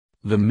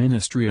The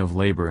Ministry of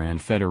Labour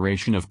and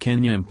Federation of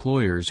Kenya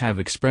employers have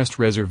expressed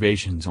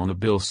reservations on a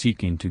bill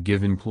seeking to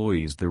give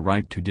employees the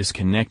right to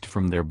disconnect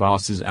from their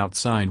bosses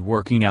outside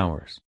working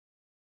hours.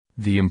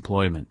 The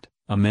Employment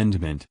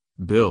Amendment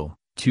Bill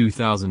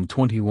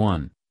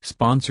 2021,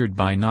 sponsored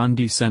by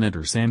Nandi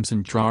Senator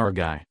Samson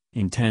Cherargei,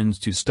 intends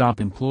to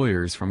stop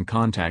employers from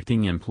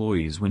contacting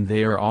employees when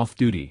they are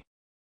off-duty.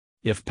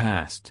 If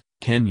passed,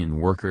 Kenyan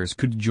workers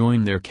could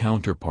join their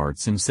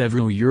counterparts in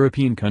several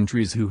European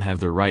countries who have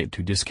the right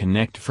to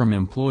disconnect from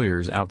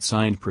employers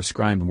outside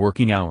prescribed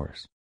working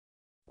hours.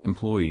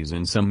 Employees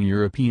in some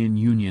European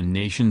Union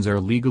nations are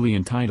legally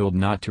entitled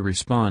not to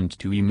respond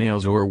to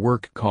emails or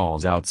work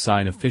calls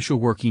outside official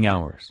working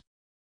hours.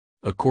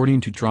 According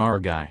to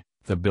Cherargei,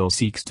 the bill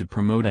seeks to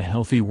promote a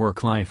healthy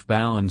work-life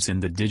balance in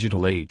the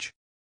digital age.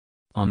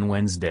 On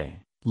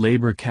Wednesday,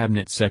 Labour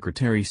Cabinet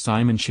Secretary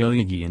Simon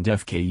Chelugui and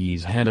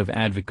FKE's head of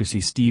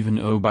advocacy Stephen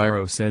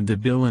Obiro said the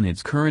bill in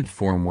its current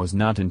form was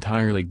not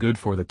entirely good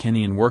for the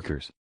Kenyan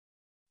workers.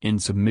 In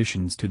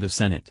submissions to the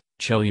Senate,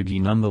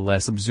 Chelugui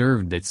nonetheless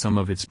observed that some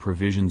of its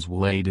provisions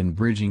will aid in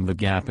bridging the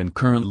gap in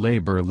current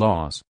labor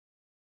laws.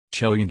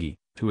 Chelugui,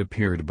 who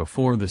appeared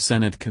before the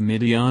Senate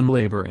Committee on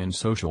Labor and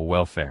Social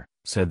Welfare,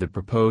 said the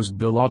proposed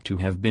bill ought to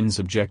have been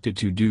subjected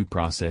to due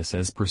process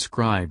as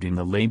prescribed in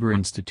the Labor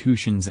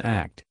Institutions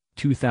Act,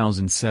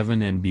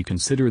 2007 and be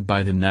considered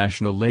by the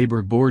National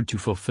Labor Board to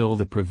fulfill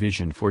the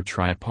provision for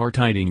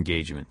tripartite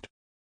engagement.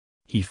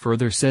 He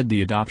further said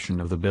the adoption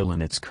of the bill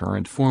in its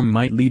current form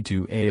might lead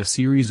to a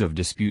series of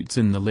disputes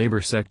in the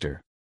labor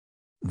sector.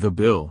 The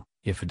bill,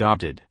 if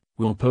adopted,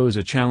 will pose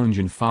a challenge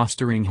in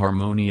fostering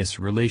harmonious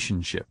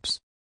relationships.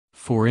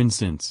 For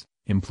instance,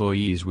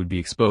 employees would be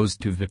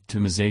exposed to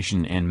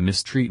victimization and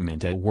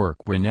mistreatment at work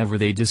whenever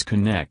they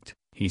disconnect,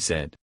 he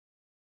said.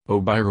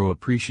 Obiro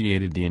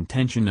appreciated the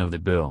intention of the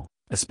bill,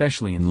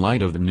 especially in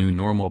light of the new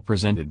normal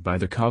presented by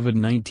the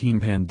COVID-19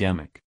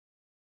 pandemic.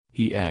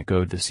 He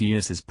echoed the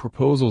CS's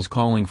proposals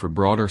calling for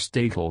broader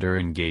stakeholder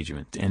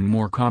engagement and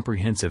more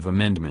comprehensive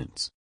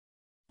amendments.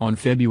 On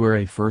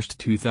February 1,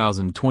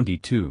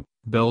 2022,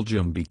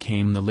 Belgium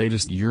became the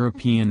latest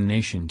European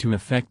nation to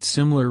effect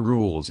similar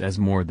rules as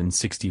more than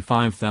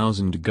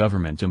 65,000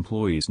 government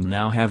employees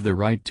now have the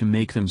right to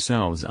make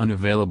themselves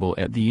unavailable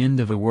at the end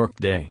of a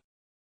workday.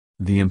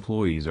 The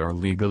employees are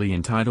legally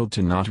entitled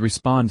to not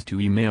respond to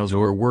emails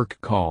or work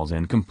calls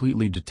and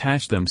completely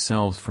detach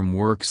themselves from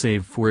work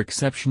save for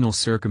exceptional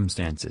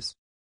circumstances.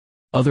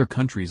 Other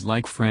countries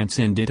like France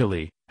and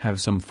Italy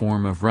have some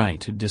form of right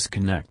to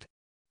disconnect.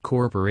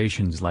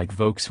 Corporations like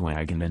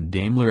Volkswagen and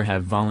Daimler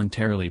have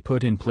voluntarily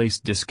put in place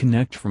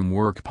disconnect from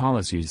work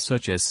policies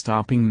such as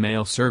stopping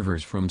mail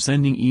servers from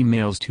sending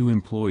emails to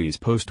employees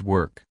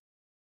post-work.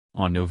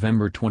 On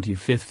November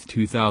 25,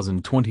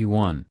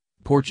 2021,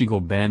 Portugal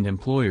banned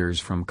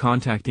employers from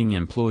contacting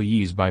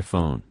employees by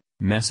phone,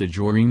 message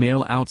or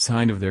email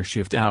outside of their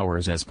shift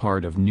hours as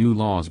part of new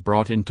laws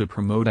brought in to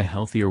promote a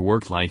healthier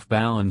work-life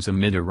balance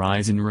amid a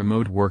rise in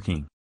remote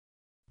working.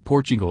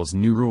 Portugal's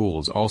new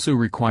rules also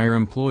require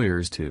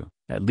employers to,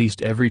 at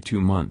least every 2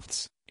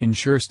 months,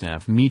 ensure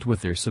staff meet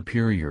with their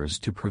superiors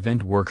to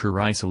prevent worker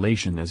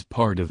isolation as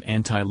part of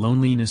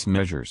anti-loneliness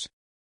measures.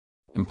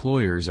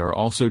 Employers are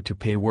also to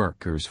pay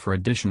workers for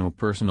additional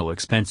personal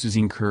expenses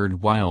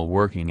incurred while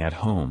working at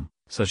home,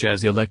 such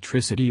as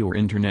electricity or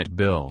internet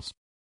bills.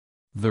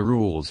 The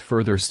rules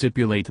further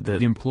stipulate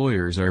that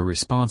employers are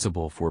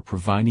responsible for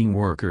providing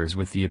workers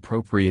with the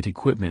appropriate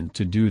equipment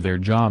to do their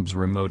jobs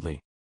remotely.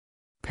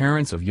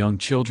 Parents of young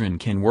children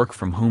can work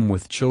from home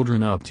with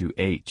children up to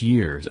 8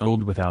 years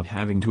old without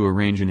having to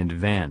arrange in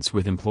advance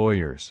with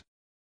employers.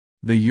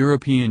 The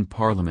European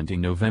Parliament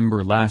in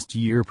November last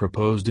year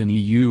proposed an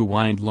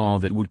EU-wide law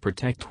that would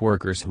protect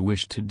workers who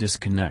wish to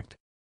disconnect.